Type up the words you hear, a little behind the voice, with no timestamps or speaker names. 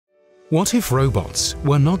What if robots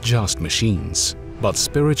were not just machines, but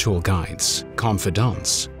spiritual guides,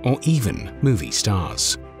 confidantes, or even movie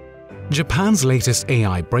stars? Japan's latest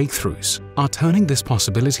AI breakthroughs are turning this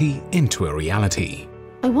possibility into a reality.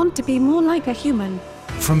 I want to be more like a human.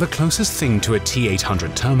 From the closest thing to a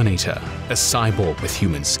T-800 Terminator, a cyborg with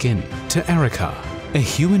human skin, to Erica, a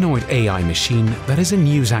humanoid AI machine that is a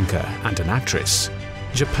news anchor and an actress,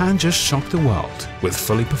 Japan just shocked the world with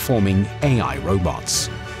fully performing AI robots.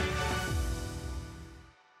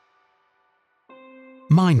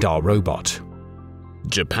 Mindar robot.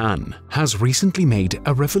 Japan has recently made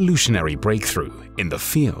a revolutionary breakthrough in the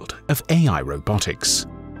field of AI robotics,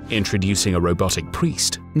 introducing a robotic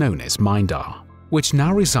priest known as Mindar, which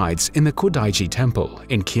now resides in the Kodaiji Temple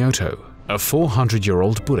in Kyoto, a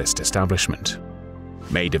 400-year-old Buddhist establishment.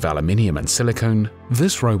 Made of aluminium and silicone,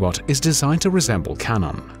 this robot is designed to resemble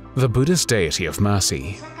Kannon, the Buddhist deity of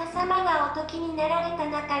mercy.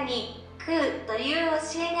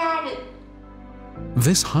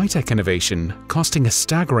 This high-tech innovation, costing a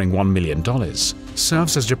staggering $1 million,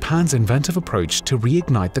 serves as Japan's inventive approach to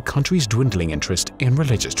reignite the country's dwindling interest in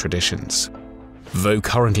religious traditions. Though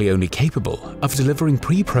currently only capable of delivering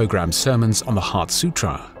pre-programmed sermons on the Heart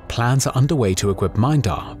Sutra, plans are underway to equip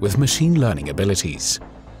Mindar with machine learning abilities.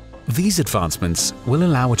 These advancements will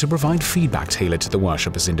allow it to provide feedback tailored to the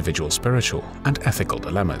worshipper's individual spiritual and ethical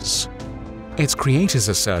dilemmas. Its creators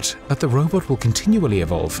assert that the robot will continually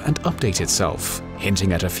evolve and update itself,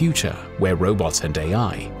 hinting at a future where robots and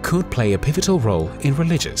AI could play a pivotal role in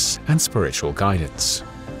religious and spiritual guidance.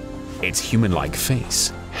 Its human-like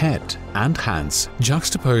face, head, and hands,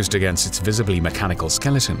 juxtaposed against its visibly mechanical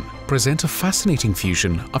skeleton, present a fascinating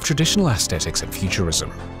fusion of traditional aesthetics and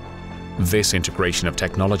futurism. This integration of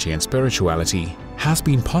technology and spirituality has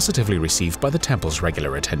been positively received by the temple's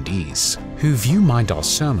regular attendees, who view Mindar's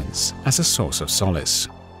sermons as a source of solace.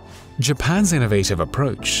 Japan's innovative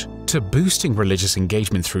approach to boosting religious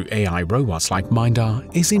engagement through AI robots like Mindar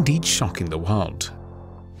is indeed shocking the world.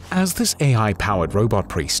 As this AI-powered robot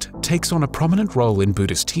priest takes on a prominent role in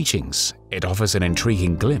Buddhist teachings, it offers an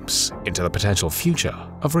intriguing glimpse into the potential future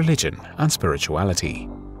of religion and spirituality.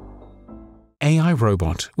 AI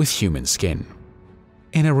robot with human skin.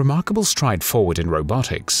 In a remarkable stride forward in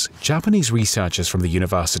robotics, Japanese researchers from the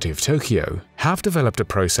University of Tokyo have developed a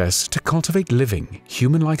process to cultivate living,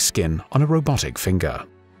 human-like skin on a robotic finger.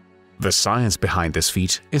 The science behind this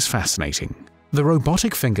feat is fascinating. The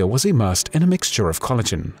robotic finger was immersed in a mixture of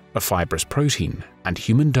collagen, a fibrous protein, and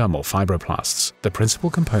human dermal fibroblasts, the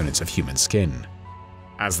principal components of human skin.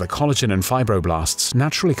 As the collagen and fibroblasts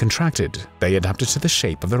naturally contracted, they adapted to the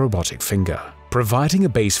shape of the robotic finger, providing a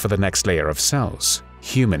base for the next layer of cells,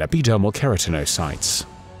 human epidermal keratinocytes.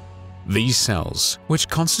 These cells, which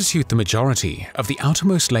constitute the majority of the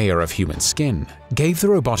outermost layer of human skin, gave the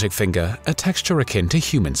robotic finger a texture akin to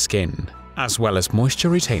human skin, as well as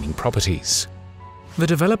moisture-retaining properties. The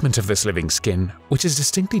development of this living skin, which is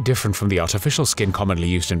distinctly different from the artificial skin commonly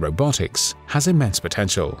used in robotics, has immense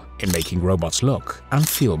potential in making robots look and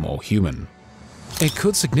feel more human. It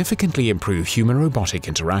could significantly improve human-robotic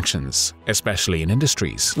interactions, especially in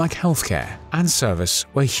industries like healthcare and service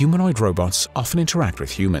where humanoid robots often interact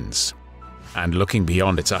with humans. And looking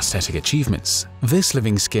beyond its aesthetic achievements, this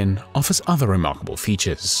living skin offers other remarkable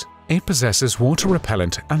features. It possesses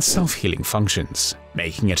water-repellent and self-healing functions,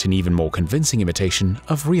 making it an even more convincing imitation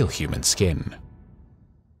of real human skin.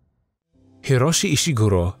 Hiroshi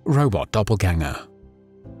Ishiguro Robot Doppelganger.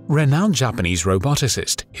 Renowned Japanese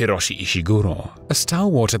roboticist Hiroshi Ishiguro, a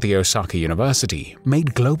stalwart at the Osaka University,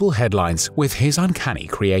 made global headlines with his uncanny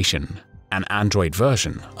creation, an android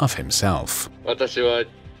version of himself. 私は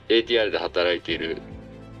ATR で働いている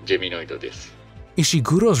ジェミノイドです。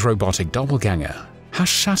 Ishiguro's robotic doppelganger has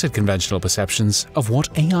shattered conventional perceptions of what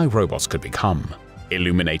AI robots could become,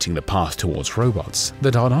 illuminating the path towards robots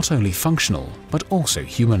that are not only functional but also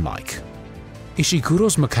human-like.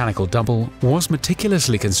 Ishiguro's mechanical double was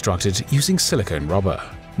meticulously constructed using silicone rubber,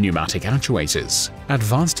 pneumatic actuators,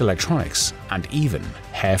 advanced electronics, and even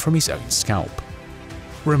hair from his own scalp.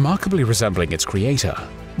 Remarkably resembling its creator,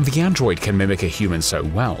 the android can mimic a human so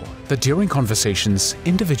well that during conversations,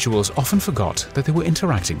 individuals often forgot that they were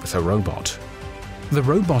interacting with a robot. The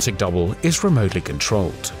robotic double is remotely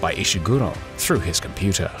controlled by Ishiguro through his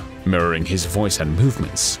computer, mirroring his voice and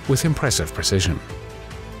movements with impressive precision.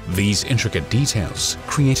 These intricate details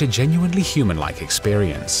create a genuinely human-like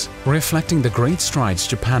experience, reflecting the great strides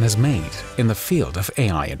Japan has made in the field of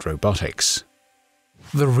AI and robotics.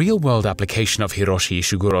 The real-world application of Hiroshi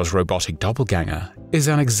Ishiguro's robotic doppelganger is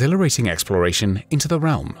an exhilarating exploration into the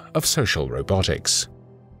realm of social robotics.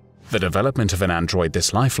 The development of an android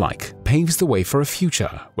this lifelike paves the way for a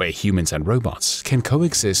future where humans and robots can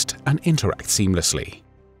coexist and interact seamlessly.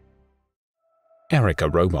 Erica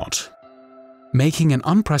Robot. Making an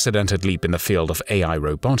unprecedented leap in the field of AI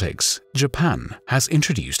robotics, Japan has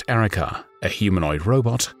introduced Erica, a humanoid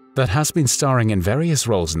robot that has been starring in various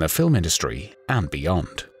roles in the film industry and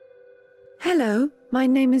beyond. Hello, my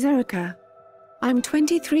name is Erica. I'm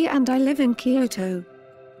 23 and I live in Kyoto.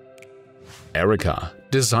 Erica,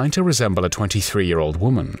 designed to resemble a 23-year-old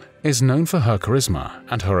woman, is known for her charisma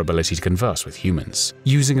and her ability to converse with humans,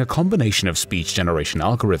 using a combination of speech generation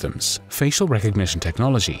algorithms, facial recognition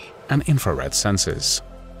technology, and infrared sensors.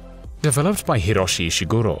 Developed by Hiroshi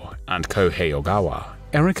Ishiguro and Kohei Ogawa,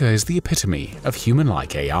 Erica is the epitome of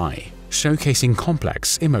human-like AI, showcasing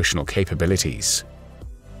complex emotional capabilities.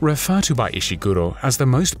 Referred to by Ishiguro as the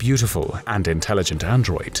most beautiful and intelligent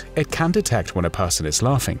android, it can detect when a person is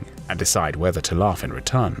laughing and decide whether to laugh in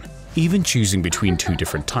return, even choosing between two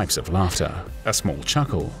different types of laughter, a small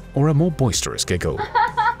chuckle or a more boisterous giggle.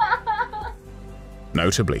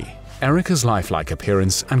 Notably, Erica's lifelike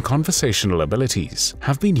appearance and conversational abilities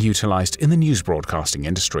have been utilized in the news broadcasting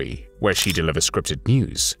industry, where she delivers scripted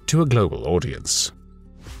news to a global audience.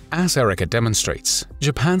 As Erica demonstrates,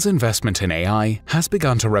 Japan's investment in AI has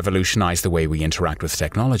begun to revolutionize the way we interact with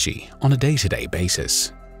technology on a day-to-day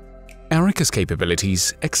basis. Erica's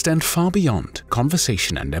capabilities extend far beyond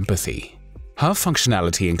conversation and empathy. Her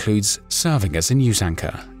functionality includes serving as a news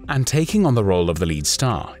anchor and taking on the role of the lead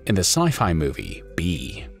star in the sci-fi movie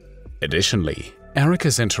B. Additionally,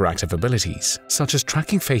 Erica's interactive abilities, such as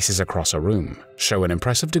tracking faces across a room, show an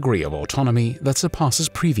impressive degree of autonomy that surpasses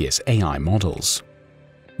previous AI models.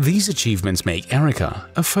 These achievements make Erica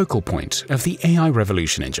a focal point of the AI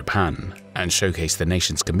revolution in Japan and showcase the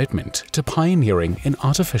nation's commitment to pioneering in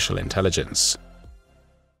artificial intelligence.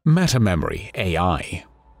 Metamemory AI.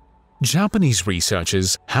 Japanese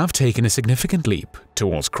researchers have taken a significant leap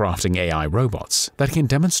towards crafting AI robots that can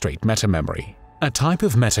demonstrate metamemory, a type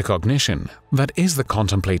of metacognition that is the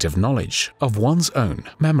contemplative knowledge of one's own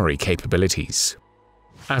memory capabilities.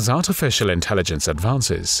 As artificial intelligence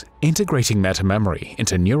advances, integrating metamemory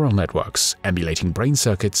into neural networks emulating brain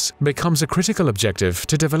circuits becomes a critical objective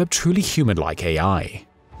to develop truly human-like AI.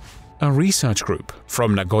 A research group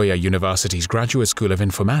from Nagoya University's Graduate School of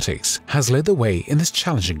Informatics has led the way in this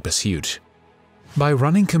challenging pursuit. By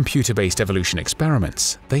running computer-based evolution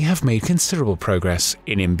experiments, they have made considerable progress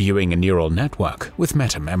in imbuing a neural network with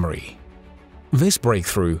metamemory. This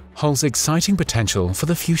breakthrough holds exciting potential for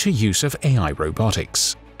the future use of AI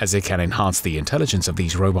robotics, as it can enhance the intelligence of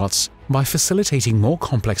these robots by facilitating more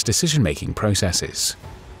complex decision-making processes.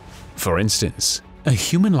 For instance, a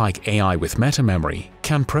human-like AI with metamemory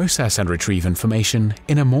can process and retrieve information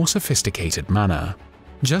in a more sophisticated manner.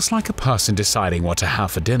 Just like a person deciding what to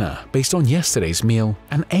have for dinner based on yesterday's meal,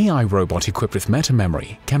 an AI robot equipped with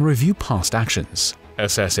metamemory can review past actions,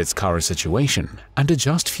 assess its current situation, and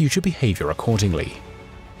adjust future behavior accordingly.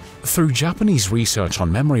 Through Japanese research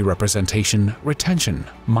on memory representation, retention,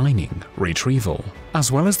 mining, retrieval,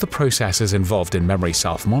 as well as the processes involved in memory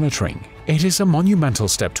self-monitoring, it is a monumental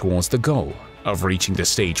step towards the goal of reaching the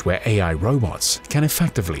stage where AI robots can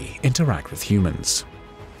effectively interact with humans.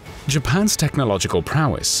 Japan's technological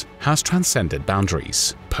prowess has transcended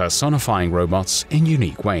boundaries, personifying robots in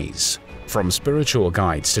unique ways. From spiritual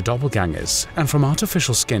guides to doppelgangers, and from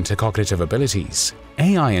artificial skin to cognitive abilities,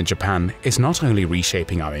 AI in Japan is not only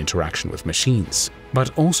reshaping our interaction with machines,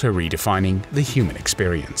 but also redefining the human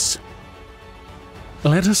experience.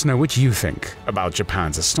 Let us know what you think about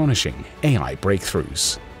Japan's astonishing AI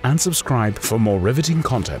breakthroughs, and subscribe for more riveting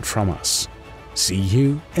content from us. See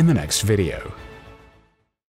you in the next video.